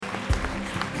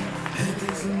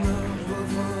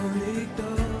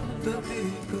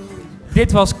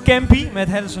Dit was Campy met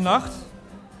Hennesse Nacht.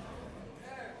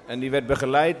 En die werd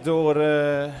begeleid door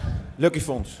Lucky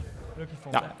Fonds.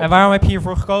 Ja. En waarom heb je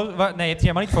hiervoor gekozen? Nee, je hebt hier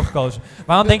helemaal niet voor gekozen.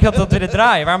 Waarom denk je dat we dat willen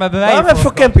draaien? Waarom hebben wij Waarom heb je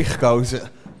voor gekozen? Campy gekozen?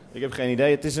 Ik heb geen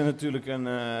idee. Het is natuurlijk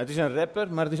het is een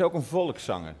rapper, maar het is ook een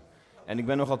volkszanger. En ik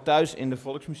ben nogal thuis in de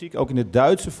volksmuziek, ook in de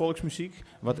Duitse volksmuziek,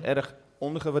 wat erg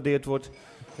ondergewaardeerd wordt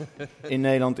in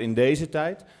Nederland in deze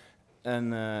tijd.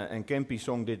 En Campy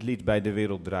zong dit lied bij De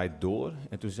Wereld Draait Door.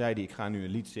 En toen zei hij, ik ga nu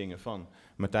een lied zingen van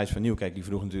Matthijs van Nieuwkerk. Die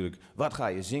vroeg natuurlijk, wat ga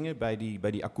je zingen bij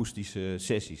die akoestische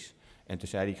sessies? En toen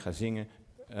zei hij, ik ga zingen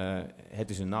Het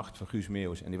is een nacht van Guus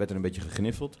Meeuwis. En die werd er een beetje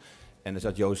gegniffeld. En er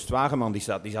zat Joost Zwageman, die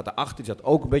zat erachter, die zat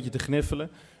ook een beetje te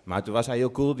gniffelen. Maar toen was hij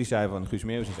heel cool, die zei van Guus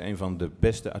Meeuwis is een van de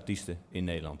beste artiesten in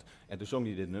Nederland. En toen zong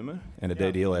hij dit nummer en dat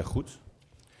deed hij heel erg goed.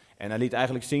 En hij liet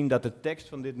eigenlijk zien dat de tekst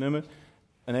van dit nummer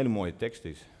een hele mooie tekst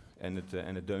is. En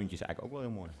het deuntje is eigenlijk ook wel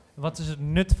heel mooi. Wat is het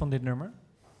nut van dit nummer?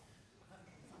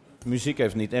 Muziek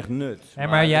heeft niet echt nut.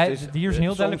 Maar hier is een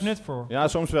heel duidelijk nut voor. Ja,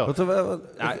 soms wel.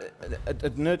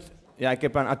 Het nut... Ja, ik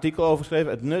heb daar een artikel over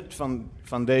geschreven. Het nut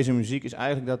van deze muziek is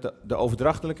eigenlijk dat de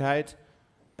overdrachtelijkheid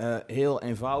heel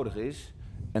eenvoudig is.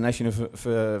 En als je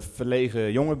een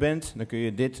verlegen jongen bent, dan kun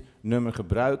je dit nummer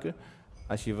gebruiken.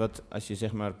 Als je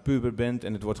zeg maar puber bent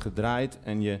en het wordt gedraaid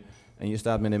en je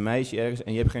staat met een meisje ergens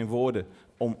en je hebt geen woorden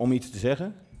om iets te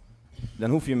zeggen, dan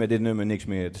hoef je met dit nummer niks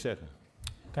meer te zeggen.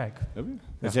 Kijk.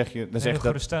 Dan zegt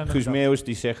dat Guus Meeuwis,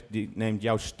 die neemt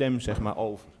jouw stem zeg maar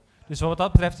over. Dus wat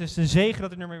dat betreft is het een zegen dat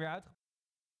het nummer weer uit.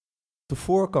 De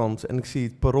voorkant, en ik zie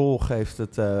het Parool geeft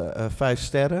het 5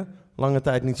 sterren. Lange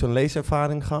tijd niet zo'n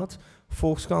leeservaring gehad.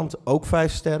 Volkskrant ook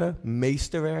 5 sterren.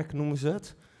 Meesterwerk noemen ze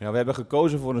het. Ja, we hebben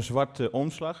gekozen voor een zwarte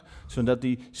omslag, zodat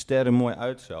die sterren mooi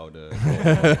uit zouden.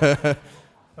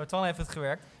 Twan heeft het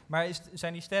gewerkt. Maar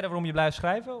zijn die sterren waarom je blijft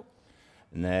schrijven?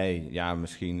 Nee, ja,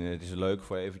 misschien. Het is leuk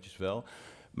voor eventjes wel.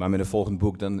 Maar met een volgend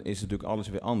boek, dan is natuurlijk alles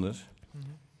weer anders.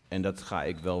 Mm-hmm. En dat ga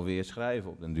ik wel weer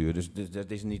schrijven op den duur. Dus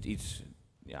dat is niet iets...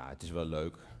 Ja, het is wel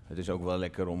leuk. Het is ook wel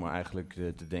lekker om eigenlijk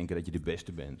te denken dat je de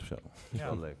beste bent of zo. Dat is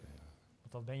wel lekker.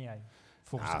 Want dat ben jij.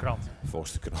 Volgens de krant.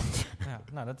 Volgens de krant. Ja,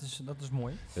 nou, dat is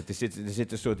mooi. Er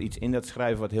zit een soort iets in dat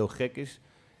schrijven wat heel gek is.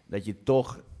 Dat je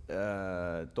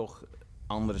toch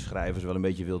andere schrijvers wel een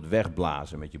beetje wilt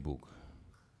wegblazen met je boek.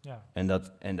 Ja. En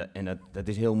dat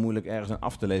is heel moeilijk ergens aan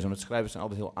af te lezen. Want schrijvers zijn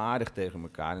altijd heel aardig tegen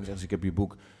elkaar. En dan zeggen ze, ik heb je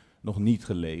boek nog niet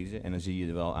gelezen. En dan zie je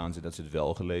er wel aan dat ze het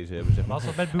wel gelezen hebben. Zeg maar. Was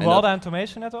dat met Buwalda en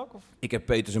Tomezen net ook? Of? Ik heb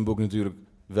Peter zijn boek natuurlijk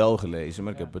wel gelezen.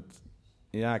 Maar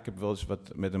ik heb wel eens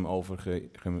wat met hem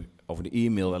over de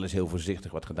e-mail wel eens heel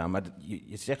voorzichtig wat gedaan. Maar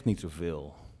je zegt niet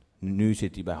zoveel. Nu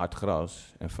zit hij bij Hard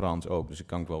Gras en Frans ook. Dus daar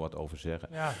kan ik wel wat over zeggen.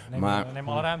 Ja, neem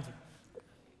alle ruimte.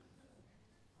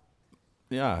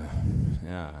 Ja.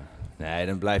 Nee,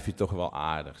 dan blijf je toch wel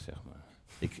aardig, zeg maar.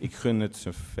 Ik gun het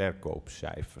zijn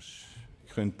verkoopcijfers.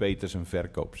 Ik gun Peter zijn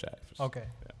verkoopcijfers. Oké.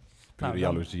 Ja, pure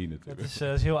jaloezie natuurlijk.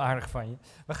 Dat is heel aardig van je.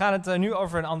 We gaan het nu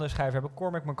over een andere schrijver hebben.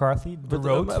 Cormac McCarthy, The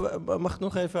Road. Mag ik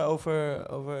nog even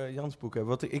over Jans boek hebben?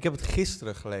 Want ik heb het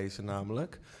gisteren gelezen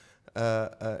namelijk.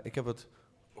 Ik heb het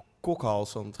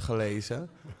kokhalsend gelezen.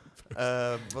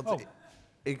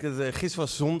 Gisteren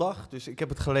was zondag, dus ik heb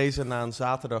het gelezen na een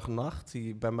zaterdagnacht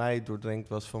die bij mij doordrenkt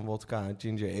was van wodka en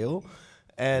ginger ale.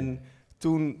 En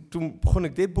toen begon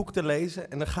ik dit boek te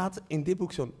lezen en er gaat in dit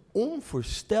boek zo'n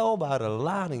onvoorstelbare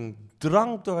lading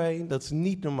drank doorheen. Dat is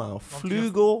niet normaal.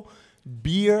 Vlugel,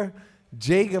 bier,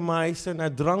 Jägermeister,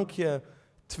 naar drankje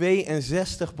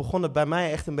 62 begon het bij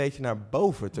mij echt een beetje naar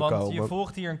boven te komen. Want je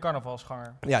volgt hier een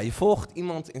carnavalsganger. Ja, je volgt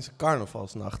iemand in zijn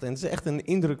carnavalsnacht en het is echt een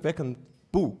indrukwekkend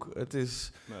boek. Het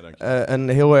is een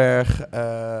heel erg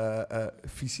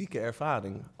fysieke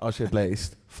ervaring als je het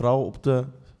leest. Vooral op de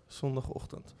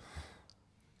zondagochtend.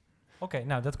 Oké,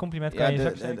 nou dat compliment kan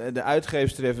je de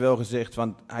uitgeefster heeft wel gezegd,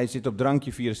 want hij zit op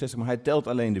drankje 64, maar hij telt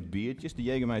alleen de biertjes. De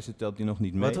Jägermeister telt hij nog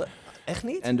niet mee. Echt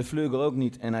niet? En de Vlugel ook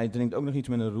niet. En hij drinkt ook nog iets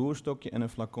met een roerstokje en een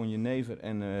flacon jenever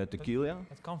en tequila.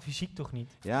 Dat kan fysiek toch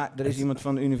niet? Ja, er is iemand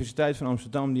van de Universiteit van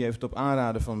Amsterdam die heeft op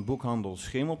aanraden van boekhandel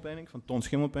Schimmelpenninck, van Ton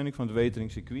Schimmelpenninck van het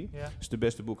Wetering Circuit. Ja. Dat is de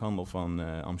beste boekhandel van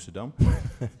Amsterdam.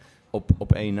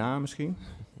 op 1 na misschien.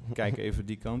 Kijk even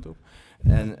die kant op.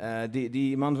 En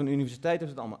die man van de universiteit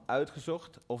heeft het allemaal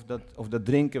uitgezocht of dat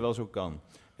drinken wel zo kan.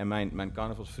 En mijn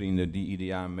carnavalsvrienden die ieder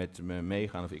jaar met me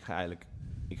meegaan, of ik ga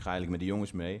eigenlijk met de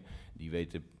jongens mee, die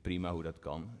weten prima hoe dat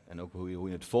kan. En ook hoe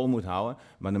je het vol moet houden.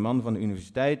 Maar de man van de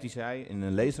universiteit die zei in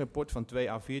een leesrapport van 2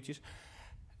 A4'tjes,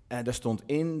 daar stond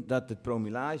in dat de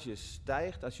promillage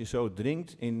stijgt als je zo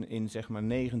drinkt in zeg maar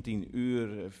 19 uur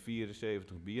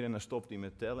 74 bier. En dan stopt hij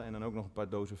met tellen en dan ook nog een paar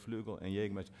dozen Vlugel en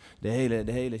Jägermeister.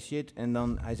 De hele shit. En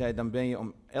dan, hij zei, dan ben je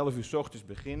om 11 uur 's ochtends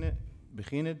beginnen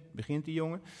begint die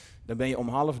jongen. Dan ben je om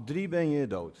 2:30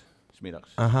 dood. 's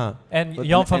middags. Aha. En Wat-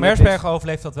 Jan van en het Mersbergen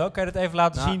overleeft dat wel. Kan je dat even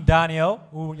laten Nou, zien, Daniel?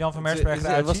 Hoe Jan van Mersbergen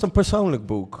eruit Was het ziet? een persoonlijk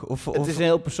boek? Het is een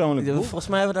heel persoonlijk boek. Volgens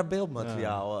mij hebben we daar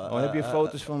beeldmateriaal. Heb je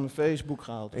foto's van mijn Facebook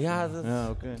gehaald? Ja, dat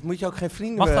oké. moet je ook geen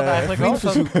vrienden Mag dat eigenlijk wel?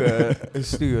 vriendverzoek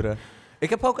sturen. Ik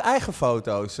heb ook eigen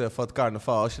foto's van het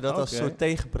carnaval, als je dat als Oké. soort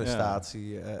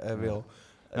tegenprestatie wil.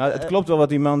 Nou, het klopt wel wat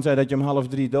die man zei, dat je om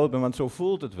 2:30 dood bent, want zo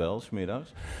voelt het wel, 's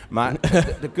middags. Maar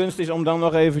de kunst is om dan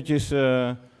nog eventjes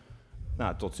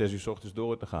tot 6 uur 's ochtends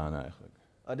door te gaan eigenlijk.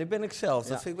 Oh, dit ben ik zelf, dat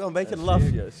Ja. vind ik wel een beetje Dat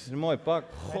lafjes. Het is een mooi pak.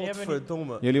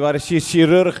 Godverdomme. Jullie waren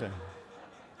chirurgen.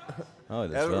 Oh,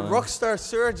 dat is wel Rockstar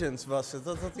Surgeons was het,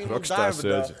 dat iemand Rockstar daar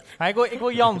bedacht. Surgeon. Maar ik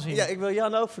wil Jan zien. Ja, ik wil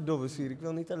Jan ook verdomme zien, ik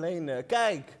wil niet alleen...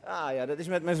 kijk! Ah ja, dat is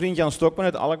met mijn vriend Jan Stokman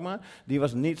uit Alkmaar. Die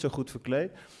was niet zo goed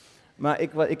verkleed. Maar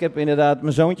ik heb inderdaad,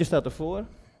 mijn zoontje staat ervoor.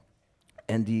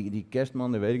 En die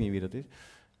kerstman, daar weet ik niet wie dat is.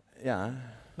 Ja.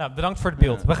 Nou, bedankt voor het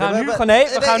beeld. We gaan Ja, nu ik wil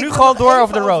gewoon nog door even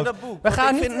over de road. dat boek, We want gaan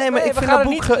ik niet, vind- nee, maar ik we vind gaan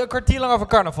dat het boek niet een kwartier lang over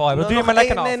carnaval hebben. Dat doe je maar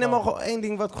lekker na. Nee, maar gewoon één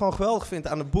ding wat ik gewoon geweldig vind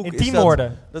aan het boek. In is 10 dat-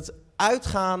 woorden. Dat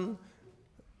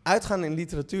uitgaan in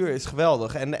literatuur is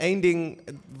geweldig. En één ding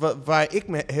waar ik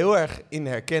me heel erg in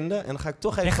herkende, en dan ga ik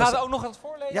toch even... Je gaat ook nog aan het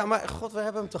voorlezen? Ja, maar god, we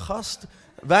hebben hem te gast.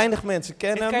 Weinig mensen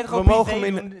kennen Dit kan je hem. toch We ook mogen privé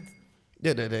hem in... doen?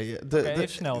 Ja, even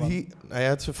snel dan. Nou ja,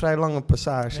 het is een vrij lange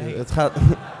passage. Nee. Het gaat...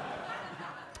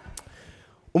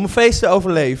 Om een feest te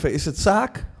overleven is het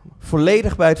zaak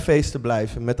volledig bij het feest te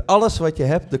blijven. Met alles wat je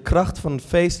hebt, de kracht van het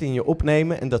feest in je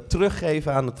opnemen en dat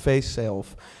teruggeven aan het feest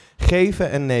zelf. Geven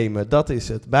en nemen, dat is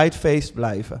het. Bij het feest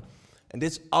blijven. En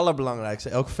dit is het allerbelangrijkste,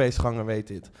 elke feestganger weet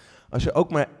dit. Als je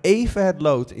ook maar even het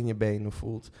lood in je benen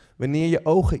voelt. Wanneer je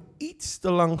ogen iets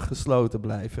te lang gesloten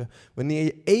blijven. Wanneer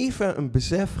je even een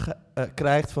besef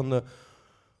krijgt van de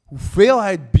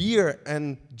hoeveelheid bier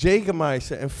en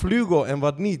Jägermeister en Flugel en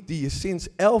wat niet, die je sinds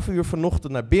 11 uur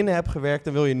vanochtend naar binnen hebt gewerkt,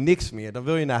 dan wil je niks meer. Dan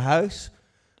wil je naar huis,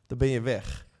 dan ben je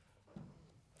weg.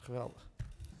 Geweldig.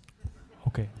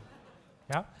 Oké.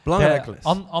 Ja? Belangrijke les.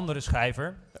 Andere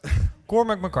schrijver,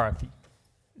 Cormac McCarthy.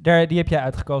 Die heb jij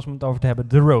uitgekozen om het over te hebben,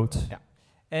 The Road. Ja.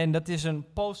 En dat is een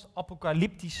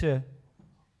post-apocalyptische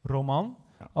roman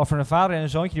Ja. over een vader en een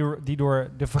zoontje die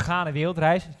door de vergane wereld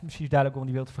reizen. Het is precies duidelijk waarom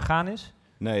die wereld vergaan is.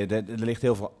 Nee, er ligt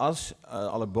heel veel as.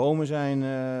 Alle bomen zijn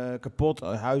kapot,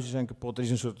 huizen zijn kapot. Er is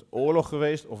een soort oorlog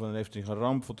geweest, of dan heeft zich een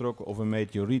ramp voltrokken, of een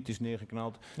meteoriet is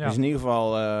neergeknald. Ja. Dus in ieder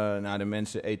geval, de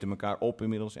mensen eten elkaar op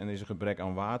inmiddels en er is een gebrek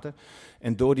aan water.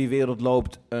 En door die wereld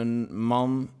loopt een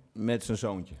man met zijn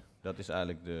zoontje. Dat is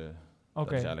eigenlijk, dat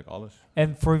is eigenlijk alles.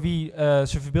 En voor wie zijn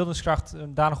verbeeldingskracht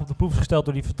danig op de proef is gesteld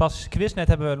door die fantastische quiz, net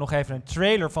hebben we nog even een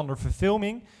trailer van de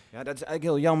verfilming. Ja, dat is eigenlijk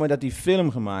heel jammer dat die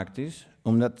film gemaakt is.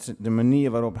 Omdat de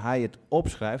manier waarop hij het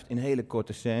opschrijft in hele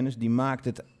korte scènes, die maakt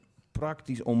het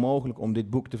praktisch onmogelijk om dit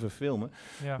boek te verfilmen.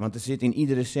 Ja. Want er zit in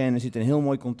iedere scène een heel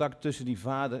mooi contact tussen die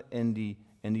vader en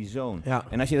die zoon. Ja.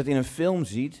 En als je dat in een film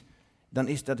ziet, dan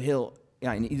is dat heel...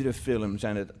 Ja, in iedere film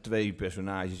zijn er 2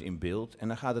 personages in beeld. En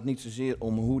dan gaat het niet zozeer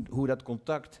om hoe dat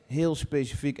contact heel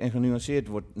specifiek en genuanceerd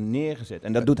wordt neergezet.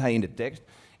 En dat doet hij in de tekst.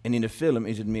 En in de film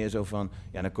is het meer zo van...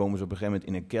 Ja, dan komen ze op een gegeven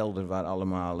moment in een kelder waar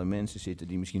allemaal mensen zitten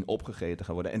die misschien opgegeten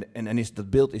gaan worden. En dat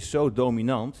beeld is zo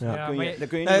dominant, Ja. daar kun je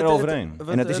niet Nee, meer overheen.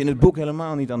 En dat is in het boek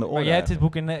helemaal niet aan de orde. Maar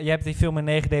jij hebt die film in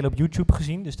 9 delen op YouTube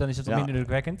gezien, dus dan is het wat Ja. minder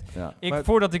indrukwekkend. Ja.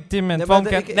 Voordat ik Tim en Twan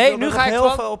ken... Nee, nu ga ik heel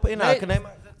gewoon... veel op inhaken. Nee,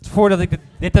 maar Voordat ik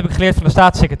dit heb ik geleerd van de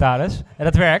staatssecretaris. En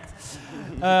dat werkt.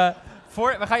 We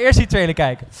gaan eerst die trailer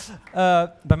kijken.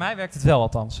 Bij mij werkt het wel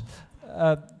althans.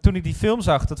 Toen ik die film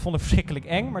zag, dat vond ik verschrikkelijk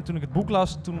eng. Maar toen ik het boek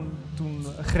las, toen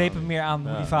greep het meer aan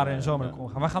hoe die vader en zoon kon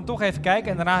gaan. We gaan toch even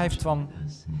kijken en daarna heeft Twan...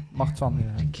 Mag Twan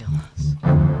weer. Kill us.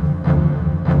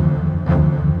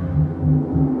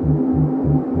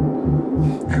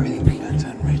 Everything begins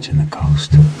on reaching the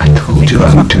coast. I told you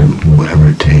I would do whatever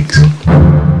it takes.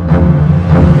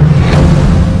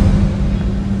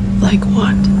 Like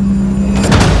what?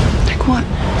 Like what?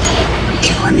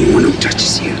 Kill anyone who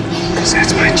touches you, because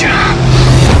that's my job.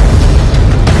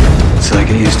 It's like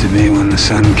it used to be when the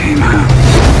sun came out.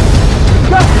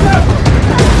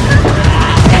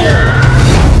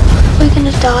 Are we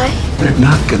gonna die? They're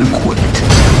not gonna quit.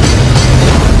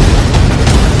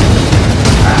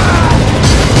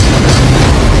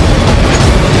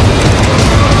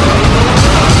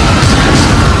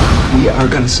 We are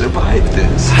gonna survive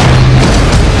this.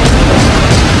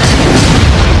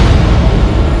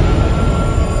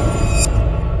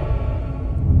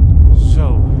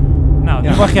 Zo. Nou,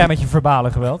 nu mag jij met je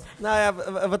verbale geweld. nou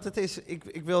ja, wat het is,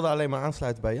 ik wilde alleen maar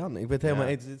aansluiten bij Jan. Ik ben het helemaal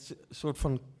eens. Dit is een soort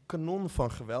van kanon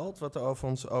van geweld wat er over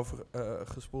ons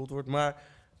gespoeld wordt. Maar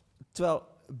terwijl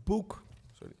het boek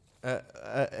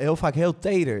heel vaak heel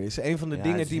teder is. Een van de Ja,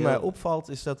 dingen het is die heel- mij opvalt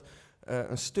is dat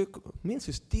een stuk,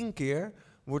 minstens 10 keer,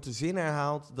 wordt de zin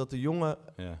herhaald dat de jongen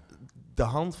Ja. de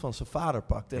hand van zijn vader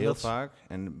pakt. En Heel dat is- vaak.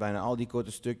 En bijna al die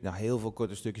korte stukken, nou heel veel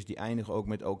korte stukjes, die eindigen ook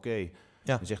met oké.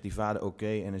 Ja. Dan zegt die vader oké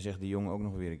en dan zegt die jongen ook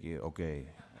nog weer een keer oké.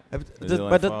 Heb- Dat is dat- heel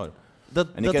maar eenvoudig.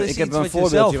 dat En is ik heb iets wel een wat je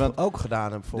voorbeeldje, zelf want ook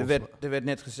gedaan hebt, volgens mij. Er werd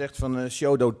net gezegd van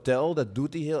show don't tell, dat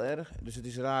doet hij heel erg. Dus het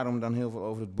is raar om dan heel veel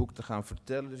over het boek te gaan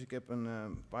vertellen. Dus ik heb een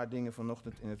paar dingen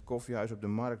vanochtend in het koffiehuis op de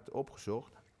markt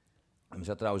opgezocht. En er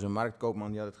zat trouwens een marktkoopman,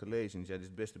 die had het gelezen. En die zei, dit is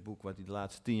het beste boek wat hij de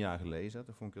laatste 10 jaar gelezen had.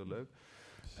 Dat vond ik heel leuk.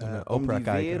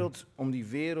 Om die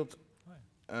wereld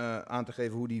aan te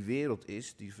geven hoe die wereld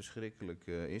is, die verschrikkelijk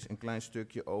is. Een klein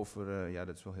stukje over, ja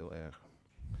dat is wel heel erg.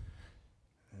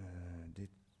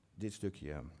 Dit stukje,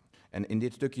 ja. En in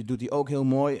dit stukje doet hij ook heel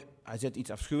mooi, hij zet iets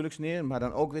afschuwelijks neer, maar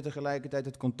dan ook weer tegelijkertijd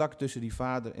het contact tussen die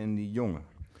vader en die jongen.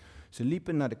 Ze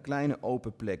liepen naar de kleine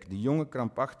open plek, de jongen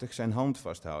krampachtig zijn hand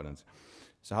vasthoudend.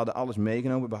 Ze hadden alles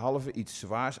meegenomen, behalve iets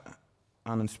zwaars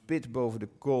aan een spit boven de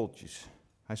kooltjes.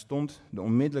 Hij stond de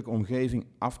onmiddellijke omgeving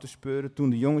af te speuren toen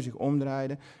de jongen zich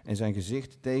omdraaide en zijn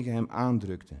gezicht tegen hem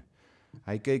aandrukte.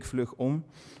 Hij keek vlug om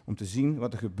te zien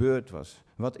wat er gebeurd was.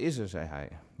 Wat is er, zei hij.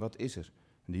 Wat is er?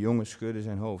 De jongen schudde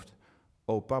zijn hoofd.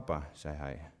 O papa, zei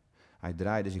hij. Hij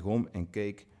draaide zich om en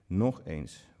keek nog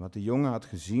eens. Wat de jongen had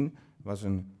gezien was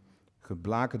een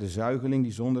geblakerde zuigeling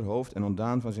die zonder hoofd en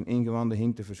ontdaan van zijn ingewanden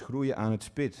hing te verschroeien aan het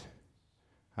spit.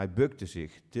 Hij bukte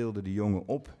zich, tilde de jongen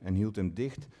op en hield hem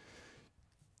dicht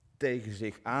tegen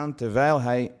zich aan terwijl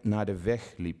hij naar de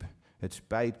weg liep. Het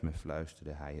spijt me,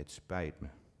 fluisterde hij, het spijt me.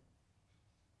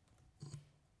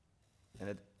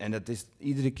 En dat is,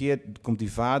 iedere keer komt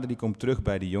die vader, die komt terug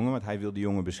bij de jongen, want hij wil die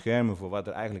jongen beschermen voor wat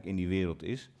er eigenlijk in die wereld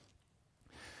is.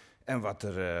 En wat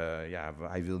er,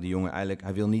 hij wil die jongen eigenlijk,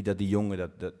 hij wil niet dat die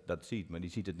jongen dat ziet, maar die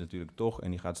ziet het natuurlijk toch en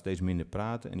die gaat steeds minder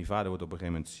praten. En die vader wordt op een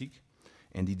gegeven moment ziek.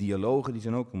 En die dialogen die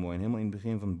zijn ook mooi. En helemaal in het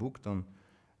begin van het boek, dan,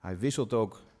 hij wisselt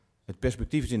ook, het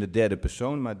perspectief is in de derde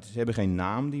persoon, maar ze hebben geen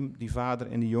naam, die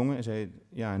vader en die jongen.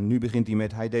 En nu begint hij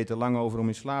met, hij deed er lang over om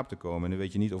in slaap te komen. En dan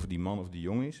weet je niet of het die man of die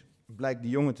jongen is. Blijkt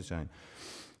die jongen te zijn.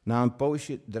 Na een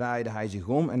poosje draaide hij zich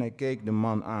om en hij keek de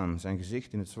man aan. Zijn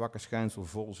gezicht in het zwakke schijnsel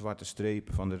vol zwarte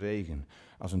strepen van de regen.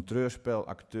 Als een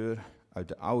treurspelacteur uit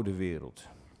de oude wereld.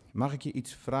 Mag ik je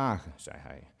iets vragen, zei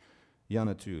hij. Ja,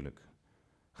 natuurlijk.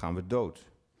 Gaan we dood?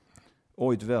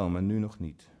 Ooit wel, maar nu nog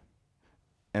niet.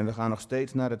 En we gaan nog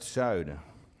steeds naar het zuiden.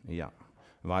 Ja.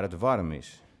 Waar het warm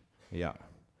is. Ja.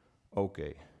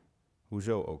 Oké.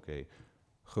 Hoezo oké?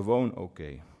 Gewoon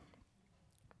oké.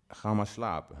 Ga maar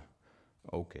slapen.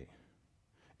 Oké.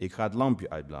 Ik ga het lampje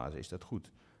uitblazen, is dat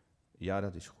goed? Ja,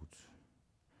 dat is goed.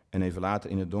 En even later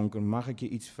in het donker, mag ik je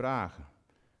iets vragen?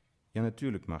 Ja,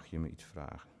 natuurlijk mag je me iets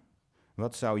vragen.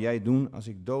 Wat zou jij doen als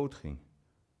ik doodging?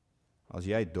 Als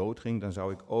jij doodging, dan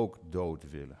zou ik ook dood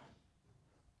willen.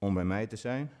 Om bij mij te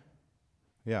zijn?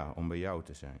 Ja, om bij jou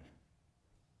te zijn.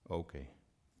 Oké.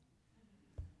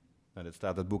 Nou, dat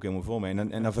staat dat boek helemaal vol mee.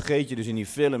 En dan vergeet je dus in die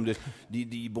film dus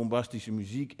die bombastische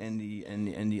muziek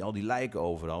en al die lijken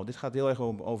overal. Dit gaat heel erg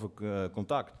over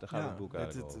contact. Daar gaat het boek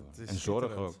eigenlijk over. Het is en zorg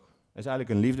schitterend. ook. Het is eigenlijk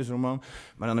een liefdesroman,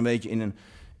 maar dan een beetje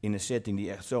in een setting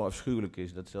die echt zo afschuwelijk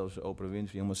is, dat zelfs Oprah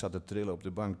Winfrey helemaal zat te trillen op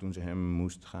de bank toen ze hem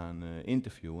moest gaan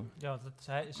interviewen. Ja, dat is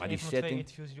Maar een die van de setting- 2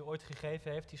 interviews die hij ooit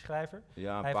gegeven heeft, die schrijver.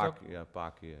 Ja, Hij heeft een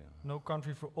paar keer. Ja. No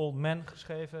Country for Old Men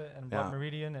geschreven en Blood Ja.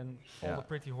 Meridian en All Ja. the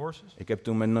Pretty Horses. Ik heb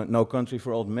toen met No Country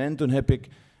for Old Men, toen heb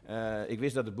ik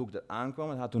wist dat het boek er aankwam.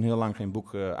 Het had toen heel lang geen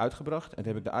boek uitgebracht. En toen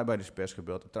heb ik de arbeiderspers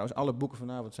gebeld. Trouwens, alle boeken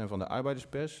vanavond zijn van de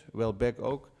arbeiderspers. Welbeck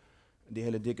ook. Die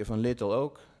hele dikke van Little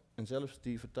ook. En zelfs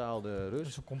die vertaalde Dat Rus.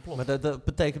 is een complot. Maar dat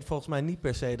betekent volgens mij niet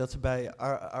per se dat ze bij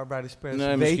arbeiderspers Nee,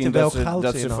 weten misschien welk dat goud ze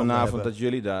ze in handen vanavond, hebben. dat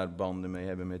jullie daar banden mee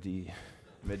hebben met die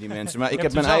mensen. Maar Je ik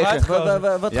heb hebt mijn hem zelf eigen...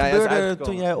 uitgekozen. Wat Ja, ja, is gebeurde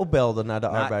uitgekomen. toen jij opbelde naar de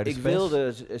Nou, ik arbeiderspers?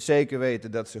 wilde zeker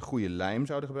weten dat ze goede lijm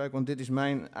zouden gebruiken, want dit is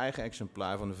mijn eigen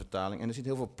exemplaar van de vertaling. En er zit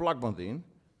heel veel plakband in.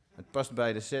 Het past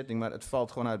bij de setting, maar het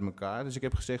valt gewoon uit elkaar. Dus ik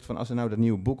heb gezegd van als er nou dat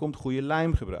nieuwe boek komt, goede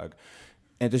lijm gebruiken.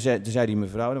 En toen zei die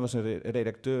mevrouw, dat was een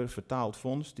redacteur vertaald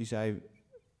fonds, die zei,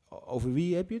 over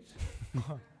wie heb je het?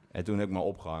 En toen heb ik me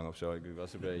opgehangen of zo. Ik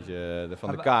was een beetje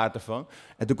van de kaart ervan.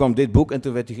 En toen kwam dit boek en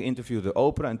toen werd hij geïnterviewd door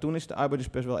Oprah. En toen is de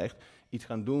arbeiderspers wel echt iets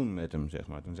gaan doen met hem, zeg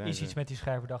maar. Toen zijn ze, Iets met die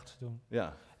schrijver dachten ze doen.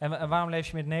 ja. En waarom lees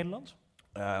je met het Nederlands?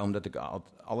 Omdat ik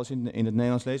alles in het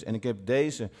Nederlands lees. En ik heb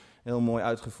deze heel mooi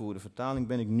uitgevoerde vertaling.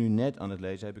 Ben ik nu net aan het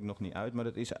lezen, heb ik nog niet uit.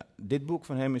 Maar dit boek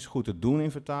van hem is goed te doen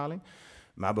in vertaling.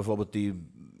 Maar bijvoorbeeld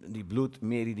die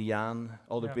bloedmeridiaan,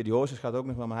 All the Pretty Horses gaat ook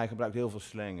nog wel. Maar hij gebruikt heel veel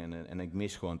slang en ik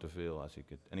mis gewoon te veel als ik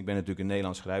het... En ik ben natuurlijk een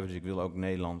Nederlands schrijver, dus ik wil ook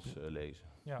Nederlands lezen.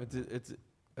 Ja.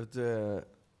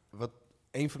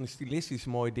 Een van de stilistisch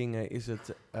mooie dingen is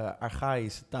het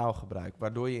archaïsche taalgebruik,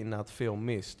 waardoor je inderdaad veel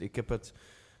mist. Ik heb het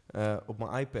op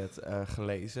mijn iPad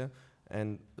gelezen.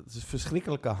 En het is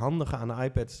verschrikkelijke handige aan de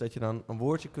iPad is dat je dan een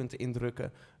woordje kunt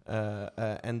indrukken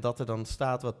en dat er dan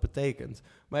staat wat betekent.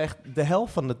 Maar echt de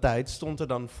helft van de tijd stond er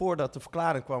dan, voordat de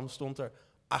verklaring kwam, stond er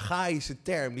archaïsche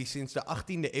term die sinds de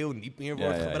 18e eeuw niet meer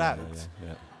wordt gebruikt.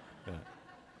 Ja.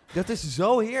 Dat is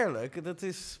zo heerlijk.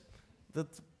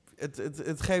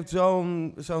 Het geeft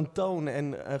zo'n toon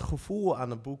en gevoel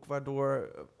aan een boek,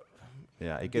 waardoor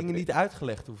dingen niet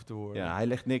uitgelegd hoeven te worden. Ja, hij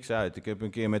legt niks uit. Ik heb een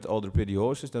keer met Older Pretty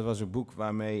Horses, dat was een boek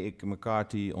waarmee ik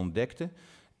McCarthy ontdekte.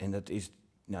 En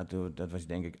dat was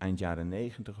denk ik eind jaren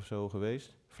 90 of zo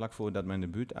geweest. Vlak voordat mijn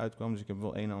debuut uitkwam, dus ik heb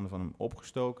wel een en ander van hem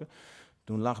opgestoken.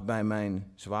 Toen lag bij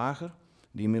mijn zwager,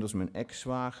 die inmiddels mijn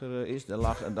ex-zwager is,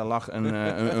 daar lag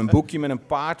een boekje met een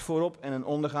paard voorop en een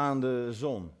ondergaande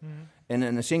zon. Mm-hmm. En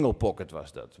een single pocket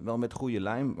was dat. Wel met goede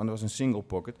lijm, want het was een single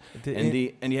pocket.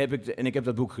 En ik heb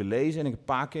dat boek gelezen en ik heb een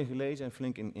paar keer gelezen en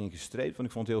flink in gestreept, want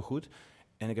ik vond het heel goed.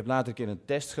 En ik heb later een keer een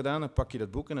test gedaan, dan pak je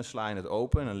dat boek en dan sla je het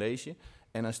open en dan lees je.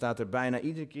 En dan staat er bijna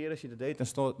iedere keer als je dat deed,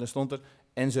 dan stond er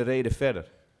en ze reden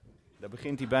verder. Daar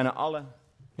begint hij bijna alle...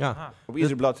 Ja. Op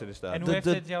iedere bladzijde staat. En hoe heeft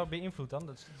dit jou beïnvloed dan?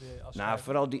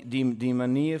 Vooral die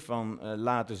manier van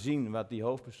laten zien wat die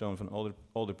hoofdpersoon van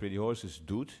Older Pretty Horses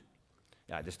doet.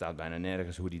 Ja, er staat bijna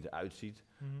nergens hoe die eruit ziet,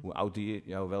 hoe oud hij is,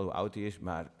 wel hoe oud hij is,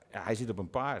 maar hij zit op een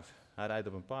paard. Hij rijdt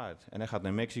op een paard en hij gaat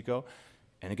naar Mexico.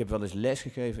 En ik heb wel eens les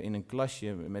gegeven in een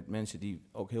klasje met mensen die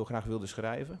ook heel graag wilden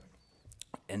schrijven.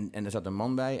 En er zat een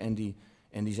man bij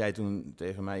en die zei toen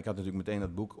tegen mij, ik had natuurlijk meteen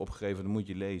dat boek opgegeven, dat moet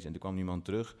je lezen. En toen kwam die man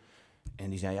terug. En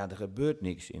die zei, er gebeurt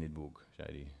niks in dit boek, zei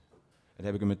hij. Dat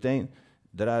heb ik hem meteen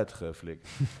eruit geflikt.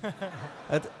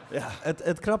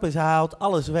 Het knap is, hij haalt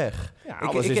alles weg. Ja,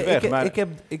 alles is weg. Maar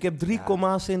ik heb 3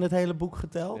 comma's in het hele boek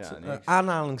geteld.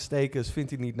 Aanhalingstekens vindt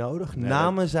hij niet nodig. Nee,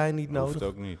 namen zijn niet nodig. Hoeft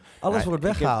ook niet. Alles wordt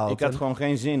weggehaald. Ik had gewoon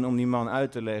geen zin om die man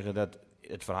uit te leggen dat...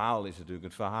 Het verhaal is natuurlijk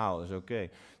het verhaal, dat is oké.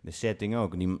 De setting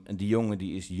ook. Die jongen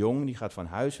die is jong, die gaat van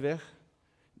huis weg...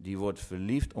 Die wordt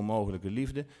verliefd, onmogelijke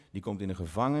liefde. Die komt in de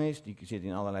gevangenis, die zit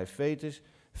in allerlei fetes.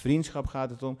 Vriendschap gaat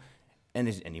het om. En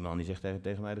die man die zegt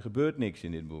tegen mij, er gebeurt niks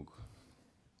in dit boek.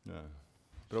 Ja.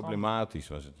 Problematisch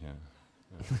was het,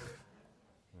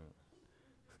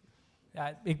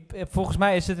 Volgens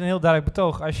mij is dit een heel duidelijk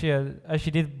betoog. Als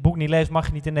je dit boek niet leest, mag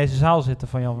je niet in deze zaal zitten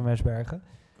van Jan van Mersbergen.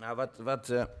 Nou,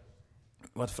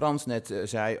 wat Frans net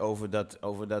zei over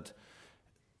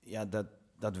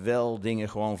dat wel dingen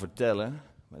gewoon vertellen...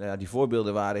 Maar ja, die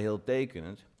voorbeelden waren heel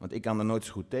tekenend. Want ik kan er nooit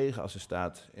zo goed tegen als er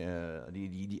staat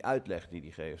die uitleg die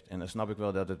hij geeft. En dan snap ik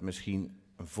wel dat het misschien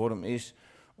een vorm is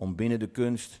om binnen de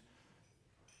kunst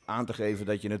aan te geven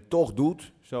dat je het toch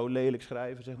doet. Zo lelijk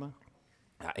schrijven, zeg maar.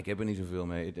 Ja, ik heb er niet zoveel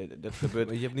mee. Dat gebeurt.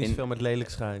 Je hebt niet zoveel met lelijk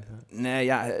schrijven. Nee,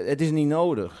 ja, het is niet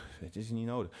nodig.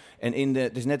 En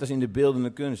het is net als in de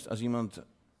beeldende kunst.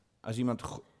 Als iemand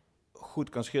goed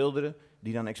kan schilderen...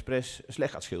 die dan expres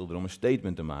slecht gaat schilderen om een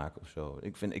statement te maken of zo.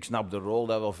 Ik snap de rol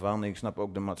daar wel van, ik snap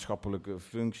ook de maatschappelijke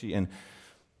functie.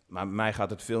 Maar mij gaat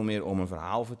het veel meer om een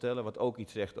verhaal vertellen, wat ook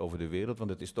iets zegt over de wereld, want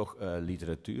het is toch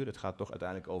literatuur. Het gaat toch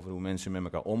uiteindelijk over hoe mensen met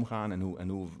elkaar omgaan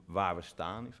en waar we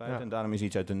staan in feite. Ja. En daarom is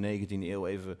iets uit de 19e eeuw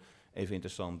even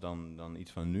interessant dan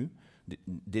iets van nu.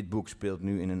 Dit boek speelt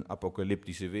nu in een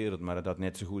apocalyptische wereld, maar het had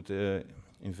net zo goed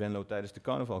in Venlo tijdens de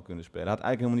carnaval kunnen spelen. Hij had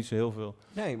eigenlijk helemaal niet zo heel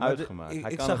veel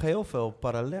uitgemaakt. Ik zag heel veel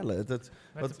parallellen.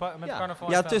 Met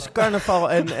carnaval en tussen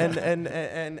carnaval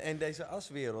en deze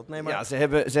aswereld. Nee, maar ze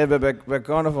hebben bij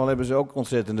carnaval hebben ze ook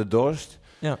ontzettende dorst.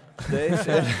 Ja.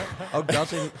 Ook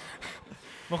dat in...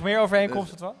 Nog meer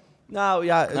overeenkomsten, toch?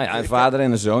 Een vader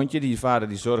en een zoontje. Die vader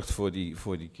die zorgt voor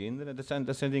die kinderen.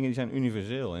 Dat zijn dingen die zijn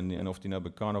universeel. En of die nou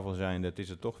bij carnaval zijn, dat is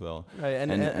het toch wel. En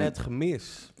het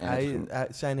gemis.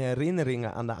 Zijn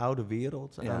herinneringen aan de oude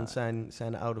wereld. Aan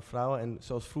zijn oude vrouw. En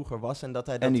zoals vroeger was.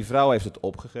 En die vrouw heeft het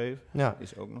opgegeven. Ja.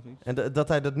 Is ook nog iets. En dat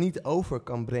hij dat niet over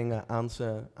kan brengen aan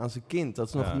zijn kind. Dat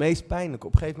is nog het meest pijnlijk.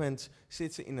 Op een gegeven moment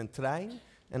zit ze in een trein.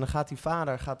 En dan gaat die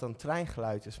vader dan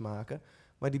treingeluidjes maken.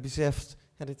 Maar die beseft...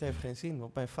 Ja, dit heeft geen zin,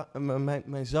 want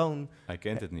mijn zoon... Hij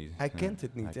kent het niet. Hij kent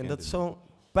het niet. En dat is zo'n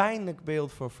pijnlijk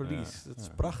beeld van verlies. Dat is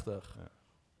prachtig. Ja.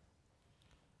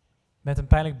 Met een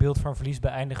pijnlijk beeld van verlies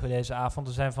beëindigen we deze avond.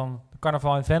 We zijn van de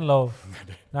carnaval in Venlo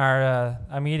naar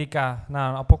Amerika, naar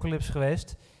een apocalypse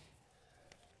geweest.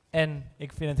 En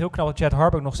ik vind het heel knap dat Chad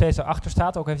Harburg nog steeds erachter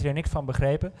staat. Ook heeft hij er niks van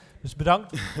begrepen. Dus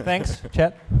bedankt. Thanks,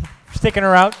 Chad. For sticking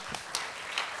around.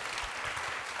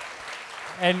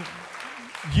 En...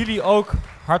 jullie ook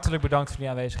hartelijk bedankt voor die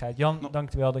aanwezigheid. Jan,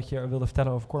 dank je wel dat je wilde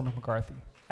vertellen over Cormac McCarthy.